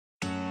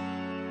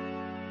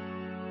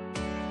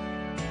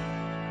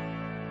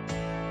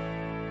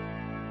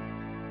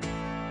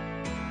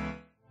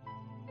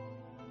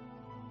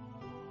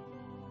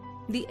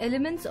The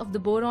elements of the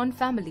boron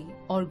family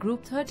or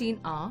group 13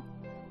 are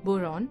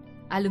boron,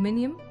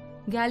 aluminium,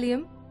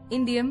 gallium,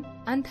 indium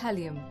and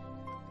thallium.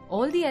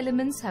 All the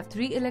elements have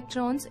 3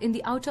 electrons in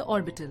the outer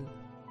orbital.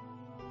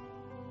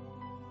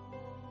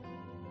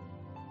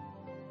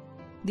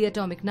 The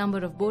atomic number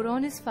of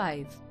boron is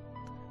 5.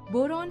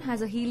 Boron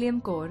has a helium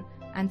core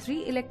and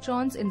 3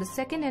 electrons in the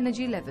second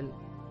energy level.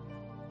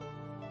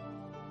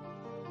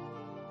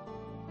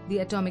 The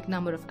atomic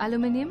number of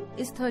aluminium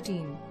is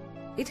 13.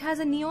 It has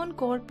a neon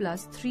core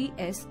plus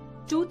 3s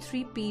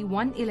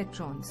 23p1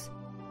 electrons.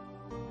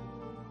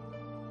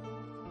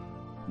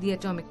 The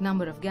atomic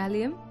number of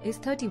gallium is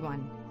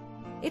 31.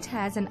 It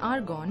has an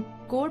argon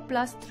core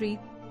plus 3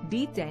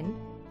 d10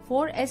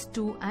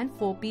 4s2 and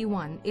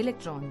 4p1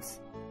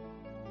 electrons.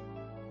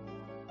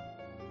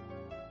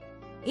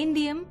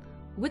 Indium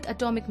with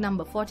atomic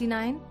number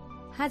 49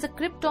 has a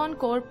krypton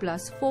core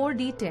plus 4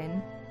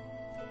 d10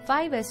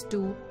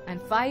 5s2 and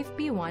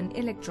 5p1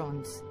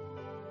 electrons.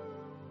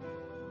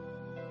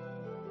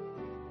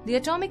 The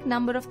atomic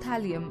number of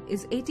thallium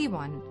is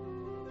 81.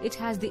 It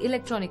has the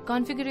electronic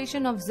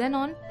configuration of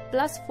xenon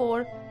plus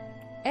 4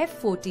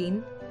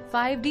 F14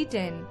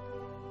 5d10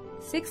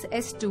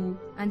 6s2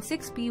 and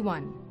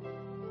 6p1.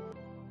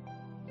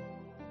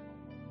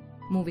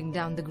 Moving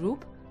down the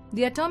group,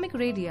 the atomic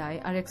radii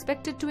are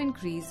expected to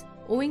increase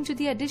owing to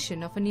the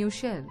addition of a new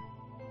shell.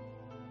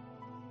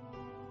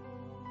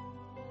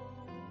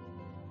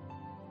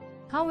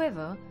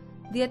 However,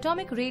 the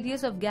atomic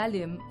radius of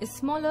gallium is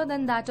smaller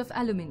than that of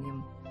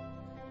aluminium.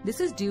 This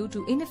is due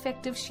to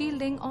ineffective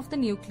shielding of the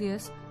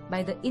nucleus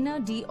by the inner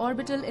d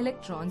orbital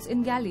electrons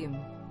in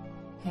gallium.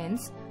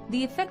 Hence,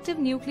 the effective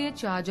nuclear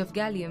charge of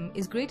gallium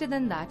is greater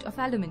than that of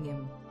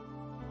aluminium.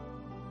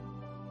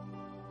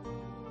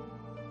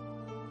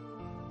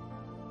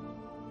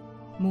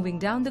 Moving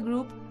down the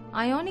group,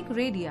 ionic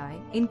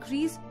radii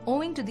increase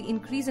owing to the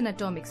increase in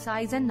atomic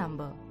size and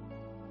number.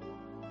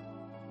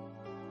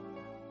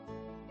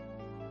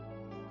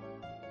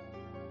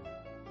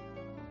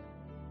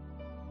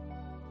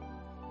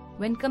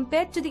 When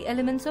compared to the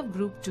elements of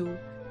group 2,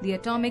 the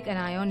atomic and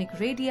ionic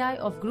radii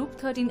of group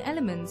 13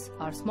 elements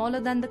are smaller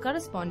than the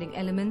corresponding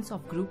elements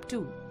of group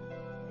 2.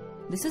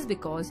 This is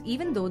because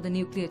even though the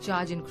nuclear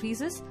charge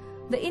increases,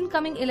 the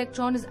incoming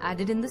electron is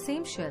added in the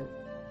same shell.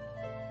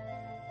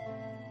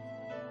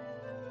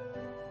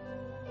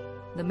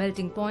 The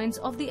melting points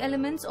of the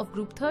elements of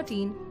group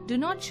 13 do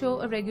not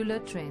show a regular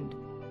trend.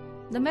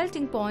 The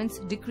melting points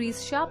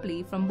decrease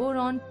sharply from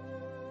boron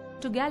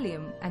to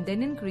gallium and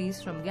then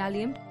increase from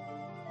gallium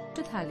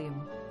to thallium.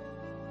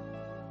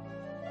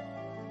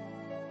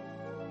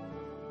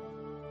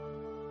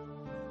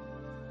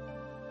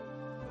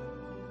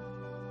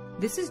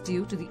 This is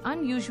due to the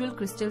unusual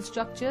crystal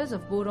structures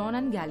of boron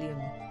and gallium.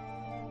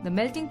 The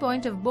melting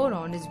point of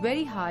boron is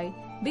very high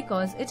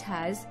because it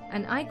has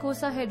an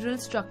icosahedral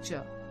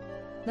structure.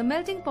 The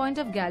melting point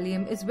of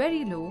gallium is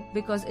very low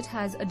because it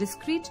has a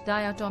discrete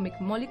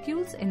diatomic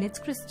molecules in its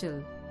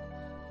crystal.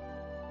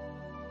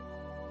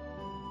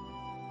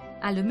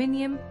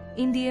 Aluminium,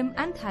 indium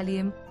and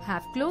thallium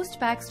have closed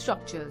pack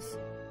structures.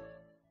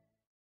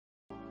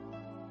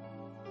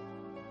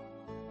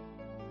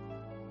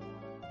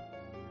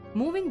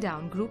 Moving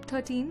down group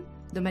 13,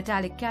 the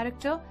metallic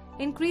character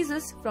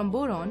increases from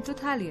boron to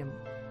thallium.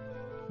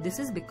 This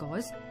is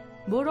because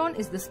boron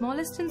is the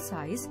smallest in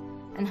size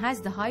and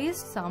has the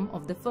highest sum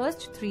of the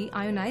first 3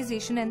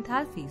 ionization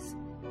enthalpies.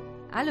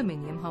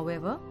 Aluminium,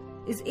 however,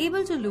 is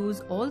able to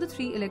lose all the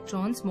 3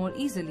 electrons more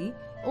easily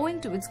owing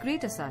to its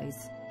greater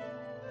size.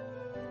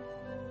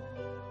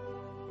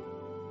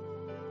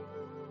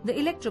 The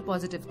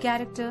electropositive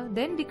character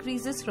then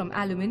decreases from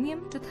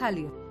aluminium to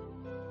thallium.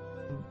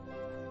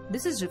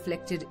 This is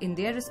reflected in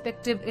their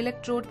respective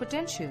electrode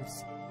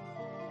potentials.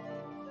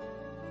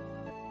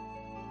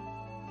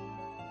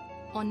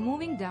 On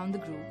moving down the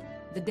group,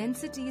 the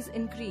densities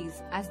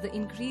increase as the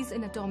increase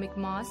in atomic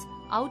mass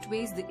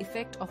outweighs the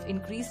effect of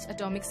increased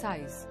atomic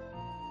size.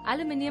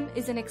 Aluminium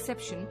is an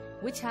exception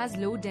which has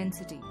low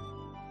density.